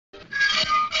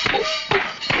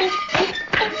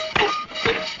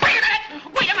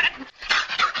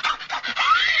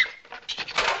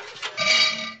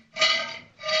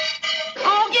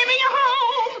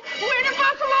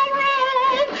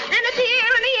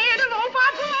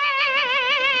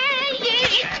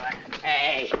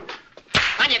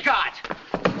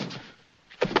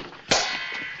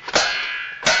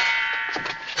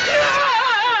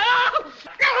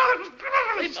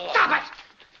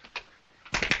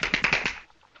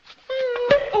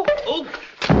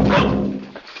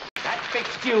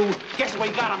We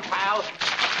got him, pal.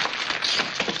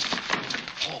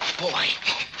 Oh, boy.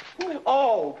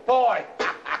 Oh, boy.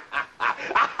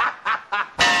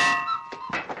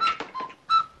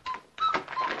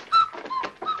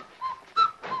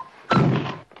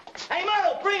 Hey,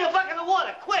 Myrtle, bring a bucket of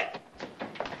water, quick.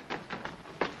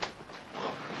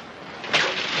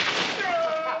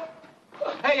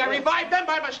 Hey, I revived them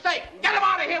by mistake. Get them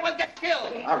out of here. We'll get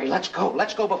killed. Hurry, let's go.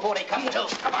 Let's go before they come to.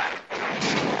 Come on.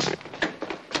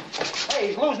 Hey,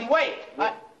 he's losing weight.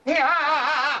 Here,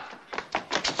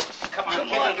 Come on,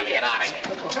 kid, get out of here.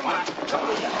 Come on.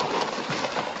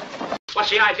 What's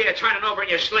the idea of turning over in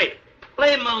your sleep?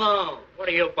 Leave him alone. What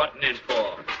are you butting in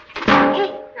for?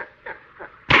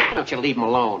 Why don't you leave him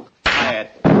alone?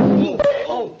 Quiet.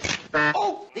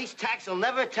 These tacks will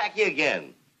never attack you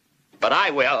again. But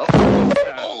I will.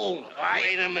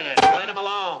 Wait a minute. Let him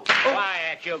alone.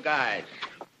 Quiet, you guys.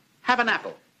 Have an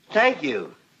apple. Thank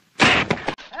you.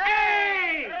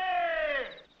 Hey!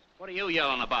 What are you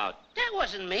yelling about? That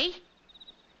wasn't me.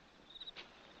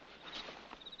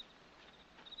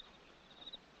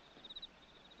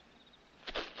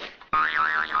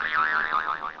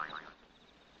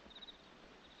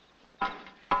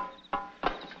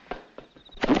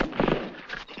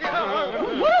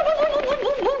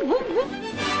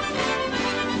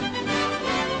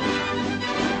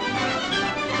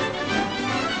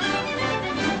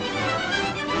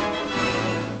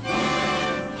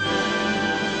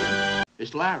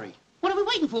 It's Larry. What are we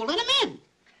waiting for? Let him in.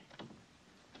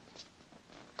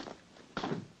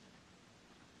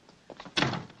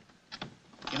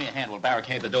 Give me a hand. We'll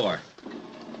barricade the door.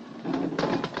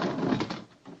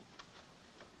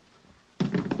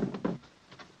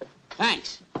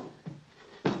 Thanks.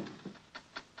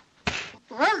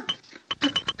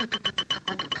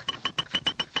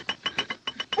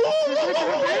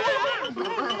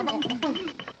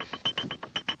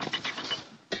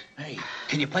 Hey,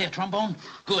 can you play a trombone?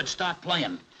 Good, start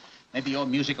playing. Maybe your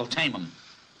music will tame them.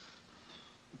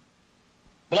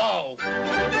 Blow.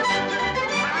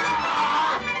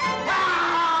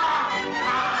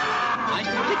 Nice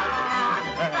music.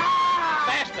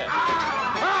 Faster.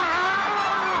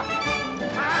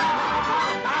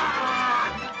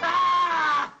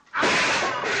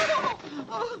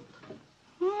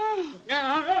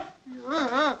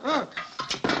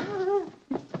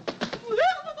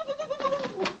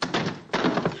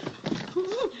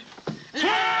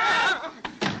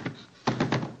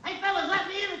 Hey, fellas, let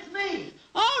me in. It's me.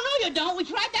 Oh, no, you don't. We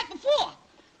tried that before.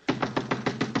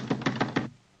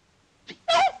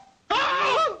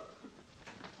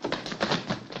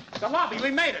 The lobby,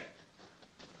 we made it.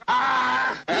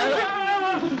 That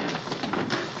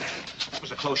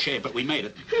was a close shave, but we made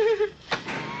it.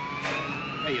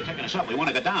 Hey, you're taking us up. We want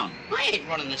to go down. I ain't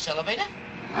running this elevator.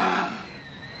 What are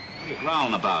you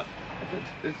growling about?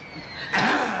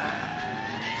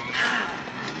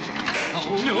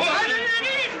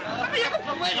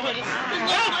 Wait a minute. There's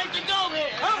no place to go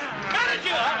here.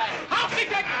 Manager! Help me,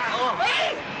 Dick!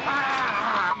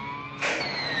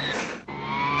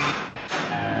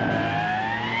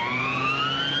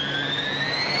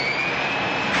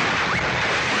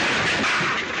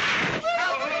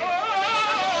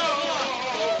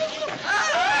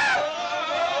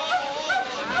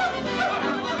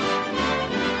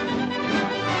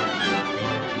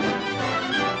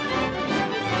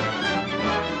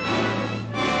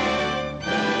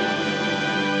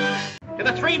 To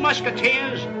the three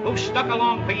musketeers who've stuck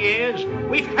along for years,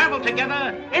 we've traveled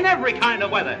together in every kind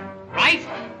of weather. Right?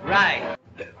 Right.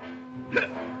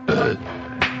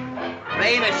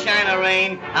 Rain or shine or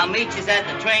rain, I'll meet you at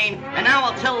the train, and now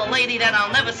I'll tell the lady that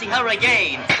I'll never see her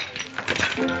again.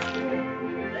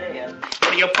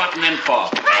 What are you butting in for?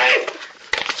 Why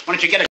don't you get a